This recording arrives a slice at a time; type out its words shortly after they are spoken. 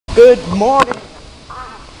Good morning.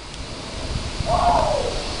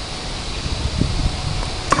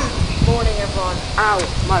 Good morning, everyone.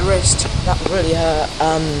 Ow, my wrist. That really hurt.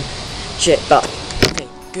 Shit, but okay.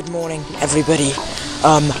 Good morning, everybody.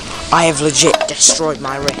 I have legit destroyed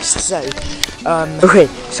my wrist. So, okay.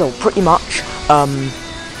 So pretty much,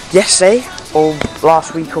 yesterday or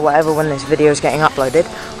last week or whatever, when this video is getting uploaded,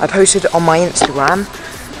 I posted on my Instagram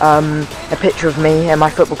a picture of me in my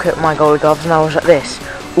football kit, my goalie gloves, and I was like this,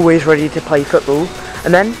 always ready to play football.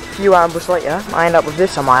 And then a few hours later, I end up with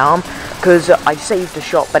this on my arm because I saved the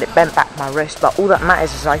shot, but it bent back my wrist. But all that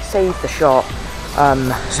matters is I saved the shot.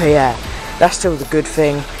 So yeah, that's still the good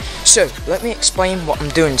thing. So let me explain what I'm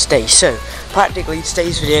doing today. So practically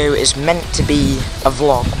today's video is meant to be a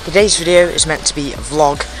vlog. Today's video is meant to be a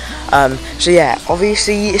vlog. So yeah,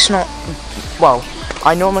 obviously it's not, well,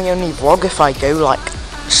 I normally only vlog if I go like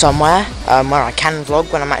somewhere where I can vlog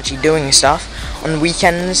when I'm actually doing stuff. On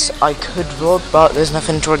weekends I could vlog, but there's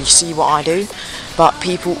nothing to really see what I do. But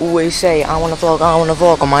people always say I want to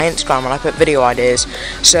vlog on my Instagram when I put video ideas.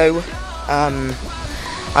 So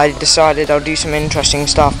I decided I'll do some interesting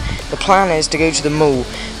stuff. The plan is to go to the mall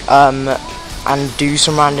and do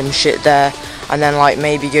some random shit there, and then like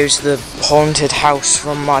maybe go to the haunted house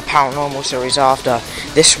from my paranormal series after.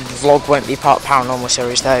 This vlog won't be part of paranormal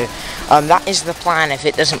series though. That is the plan if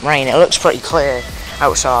it doesn't rain. It looks pretty clear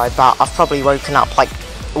outside, but I've probably woken up like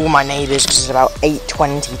all my neighbours because it's about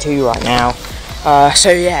 8:22 right now. So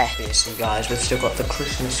yeah, obviously guys, we've still got the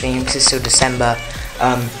Christmas theme because it's still December.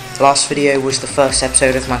 Last video was the first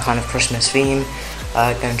episode of my kind of Christmas theme.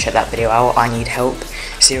 Go and check that video out. I need help,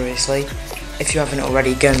 seriously. If you haven't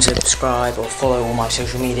already, go and subscribe or follow all my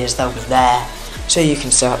social medias, they'll be there, so you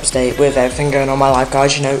can stay up to date with everything going on in my life,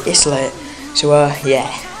 guys. You know, it's lit. So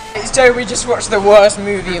yeah. So we just watched the worst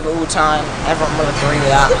movie of all time. Everyone will agree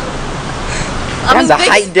with that. I'm the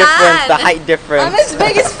height difference. I'm his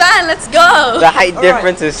biggest fan. Let's go. The height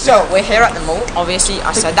difference is. So we're here at the mall. Obviously,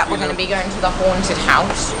 I said that we're going to be going to the haunted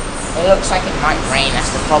house. It looks like it might rain.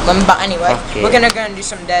 That's the problem. But anyway, we're going to go and do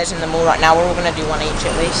some dares in the mall right now. We're all going to do one each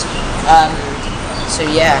at least. So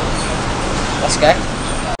yeah, let's go.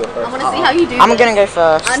 I want to see how you do. I'm going to go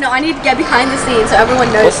first. I know. I need to get behind the scenes so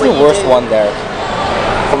everyone knows. What's the worst one there?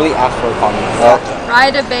 Probably ask for a comment.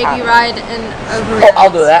 Ride a baby ride and over. Oh,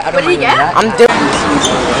 I'll do that. What do you get? I'm doing.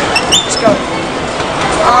 Let's go.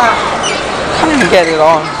 Can't even get it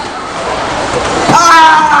on.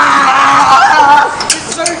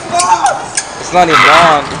 It's so fast. It's not even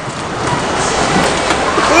on.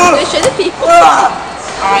 Show the people.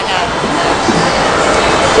 Alright now.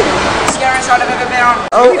 Scariest ride I've ever been on.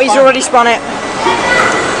 Oh, he's already spun it.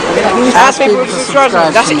 Ask people to subscribe.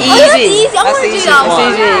 That's easy. Oh, that's easy. I want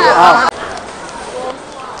to do that one. Easy. Yeah.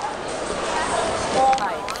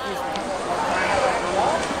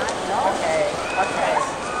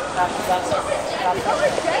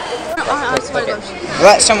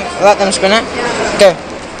 Let them spin it. Go.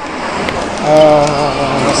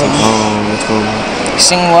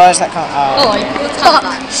 Sing words that can't. Oh,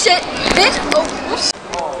 shit, bitch. Oh.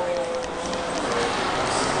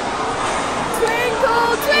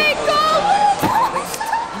 Twinkle, twinkle,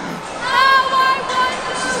 how I wonder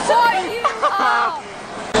what you are.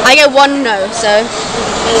 I get one no, so.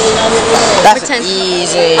 That's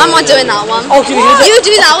easy. I'm not doing that one. Oh, you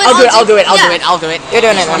do that one. I'll do it. You're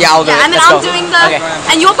doing it then. Yeah, I'll do it. And then I'm doing the. Okay.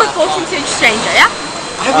 And you're proposing to a stranger, yeah?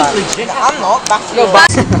 I haven't legit. I'm not. That's your.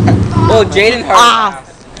 Well, Jaden heard.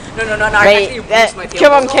 No. Wait,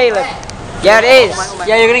 come on, Caleb. Yeah, it is.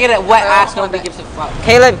 Yeah, you're gonna get a wet ass. Nobody gives a fuck.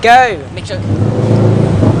 Caleb, go. Make sure.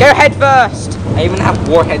 Go head first. I even have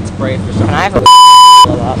warhead spray for some. Can I have a?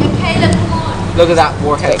 Caleb, come on. Look at that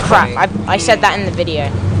warhead spray. Crap. I said that in the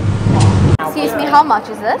video. Excuse me, how much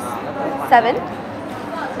is this? 7.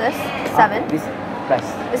 This 7. This price.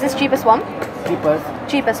 Is this cheapest one?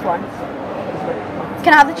 Cheapest one.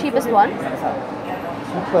 Can I have the cheapest one?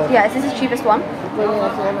 Yeah, is this the cheapest one?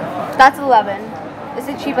 That's 11. Is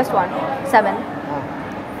it cheapest one? 7.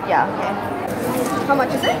 Yeah, okay. How much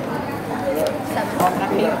is it?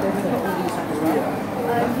 7.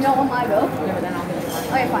 You don't want my bill?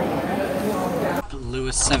 Okay, fine.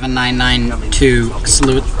 Lewis 7992,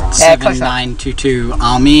 Lewis 7922,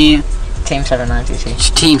 Army, Team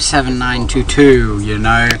 7922. Team 7922, you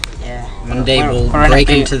know. Yeah. One day we'll break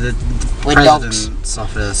into the president's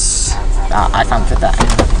office. I can't put that in.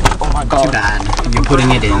 Oh my god. Too bad. You're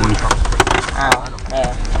putting it in. Ow.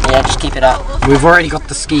 Yeah, just keep it up. We've already got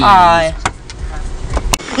the scheme. Hi.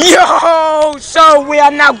 Yo! So we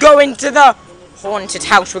are now going to the haunted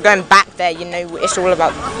house. We're going back there, you know, it's all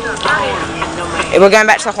about. We're going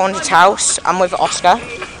back to the haunted house. I'm with Oscar.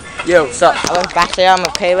 Yo, what's up? I'm with Batty, I'm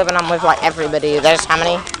with Caleb, and I'm with like everybody. There's how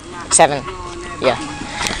many? 7. Yeah.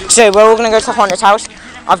 So we're all gonna go to the haunted house.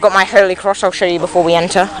 I've got my holy cross. I'll show you before we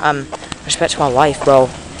enter. Respect to my life, bro.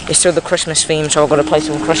 It's still the Christmas theme, so I've got to play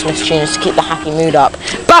some Christmas tunes to keep the happy mood up.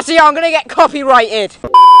 Batty, I'm gonna get copyrighted.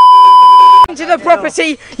 Into the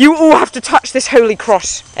property, you all have to touch this holy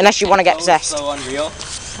cross, unless you want to get possessed. So unreal.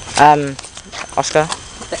 Oscar.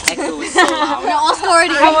 The echo is so loud. No, Oscar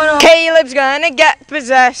already. Caleb's gonna get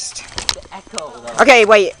possessed. The echo, though. Okay,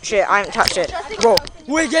 wait, shit, I haven't touched it. Bro,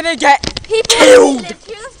 we're gonna get People killed. live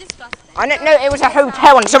here, that's disgusting. I didn't know it was a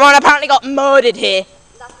hotel and someone apparently got murdered here.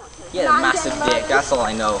 Yeah, massive dick. That's all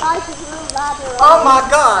I know. Oh my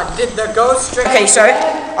god, did the ghost trick? Okay, so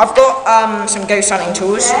I've got some ghost hunting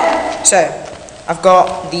tools. So I've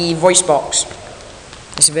got the voice box.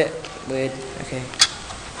 It's a bit weird. Okay.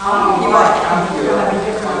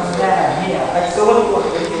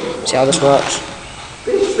 See how this works.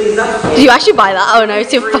 Did you actually buy that? Oh no,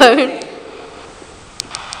 it's your phone.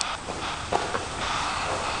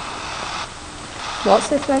 What's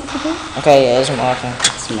this meant to do? Okay, it isn't working.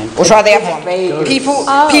 We'll try the other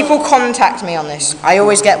one. People contact me on this. I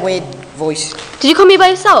always get weird voice. Did you come here by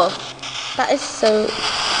yourself? That is so...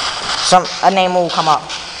 A name will come up.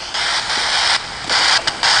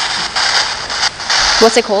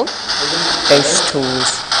 What's it called? Ghost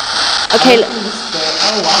tools. Okay.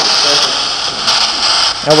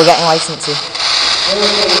 No, we're getting licensed.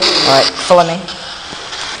 Alright, follow me.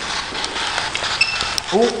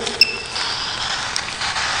 Ooh.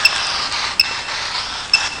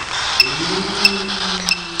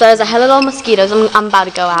 There's a hell of a lot of mosquitoes. I'm about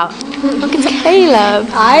to go out. Look, it's Caleb.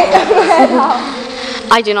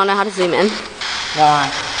 I do not know how to zoom in. No,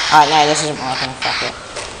 alright, no, this isn't working. Fuck it.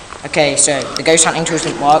 Okay, so the ghost hunting tools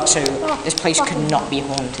didn't work, so this place could not be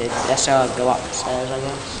haunted. Let's go upstairs, I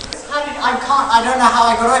guess. I don't know how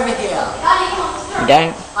I got over here. You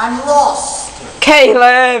don't? I'm lost.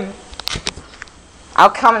 Caleb!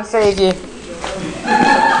 I'll come and save you.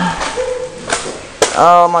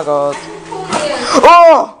 Oh my god.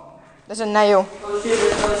 Oh! There's a nail.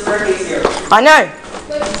 I know.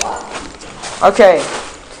 Okay.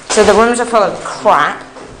 So the rooms are full of crap.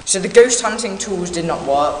 So the ghost hunting tools did not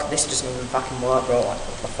work. This doesn't even fucking work, bro. What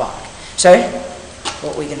the fuck? So,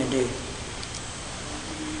 what are we gonna do?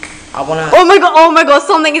 I wanna... Oh my god,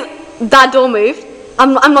 something is... That door moved.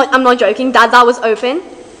 I'm not joking. That was open.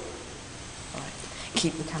 Right.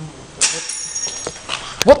 Keep the camera.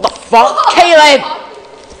 What the fuck? Caleb!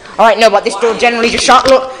 Alright, no, but this door generally just shut.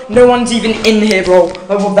 Look, no one's even in here, bro.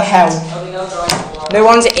 Like, what the hell? No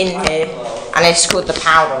one's in here. And it's called the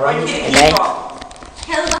powder room, okay?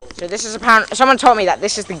 So this is apparently... Someone told me that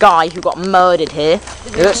this is the guy who got murdered here.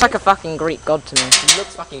 He looks like a fucking Greek god to me. He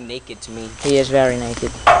looks fucking naked to me. He is very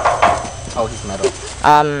naked. Oh, he's metal.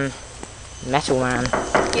 Metal man.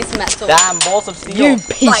 He's metal. Damn, balls of steel. You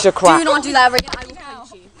piece of crap. Do not do that ever again. I will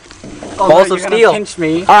punch you. Balls of steel. Pinch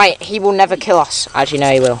me. Alright, he will never kill us. Actually,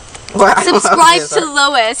 no, he will. Subscribe to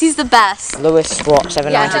Lewis. He's the best. Lewis, what,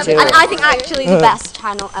 792? And I think actually the best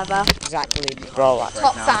channel ever. Exactly, bro.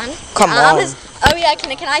 Top fan. Come on. Oh yeah,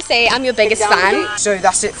 can I say I'm your biggest fan? So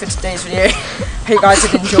that's it for today's video. Hope you guys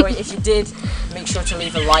did enjoy. If you did, make sure to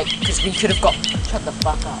leave a like, because we could have got... Shut the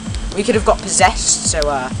fuck up. We could have got possessed, so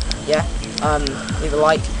yeah. Leave a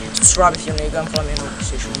like. Subscribe if you're new. Go and follow me on all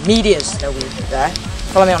social medias. They'll be there.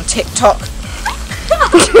 Follow me on TikTok.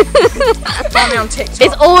 Follow me on TikTok.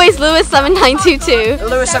 It's always Lewis7922.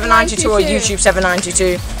 Lewis792 or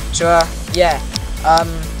YouTube792. So yeah.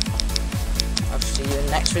 I'll see you in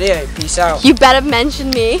the next video. Peace out. You better mention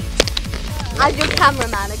me as your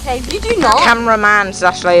cameraman, okay? If you do not, Cameraman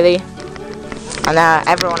 / lady. And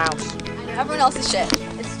everyone else. everyone else is shit.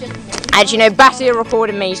 It's just me. And you know, Batty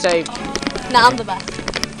recorded me, so Nah, I'm the best.